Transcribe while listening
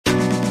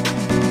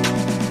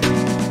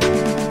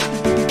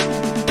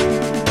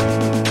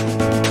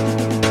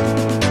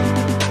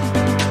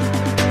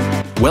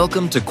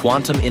Welcome to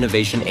Quantum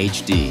Innovation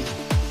HD.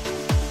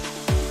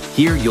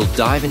 Here you'll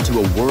dive into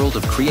a world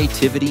of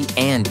creativity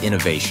and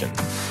innovation.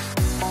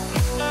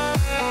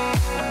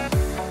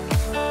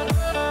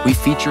 We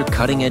feature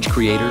cutting-edge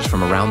creators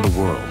from around the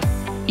world,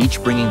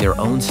 each bringing their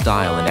own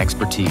style and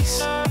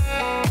expertise.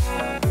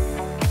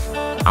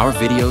 Our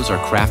videos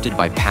are crafted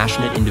by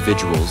passionate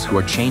individuals who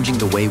are changing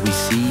the way we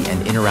see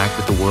and interact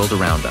with the world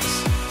around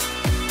us.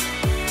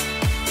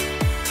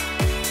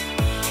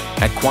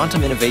 At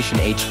Quantum Innovation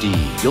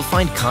HD, you'll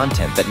find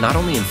content that not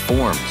only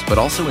informs, but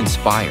also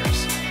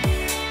inspires.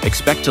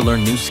 Expect to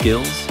learn new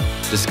skills,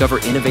 discover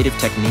innovative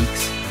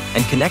techniques,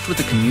 and connect with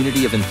a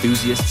community of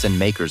enthusiasts and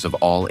makers of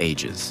all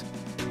ages.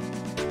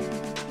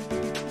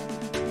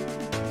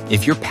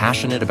 If you're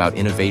passionate about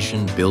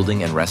innovation,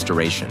 building, and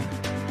restoration,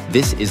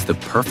 this is the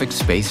perfect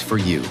space for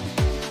you.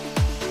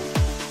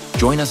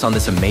 Join us on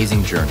this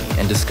amazing journey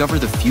and discover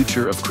the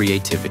future of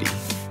creativity.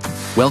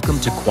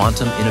 Welcome to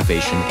Quantum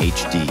Innovation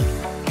HD.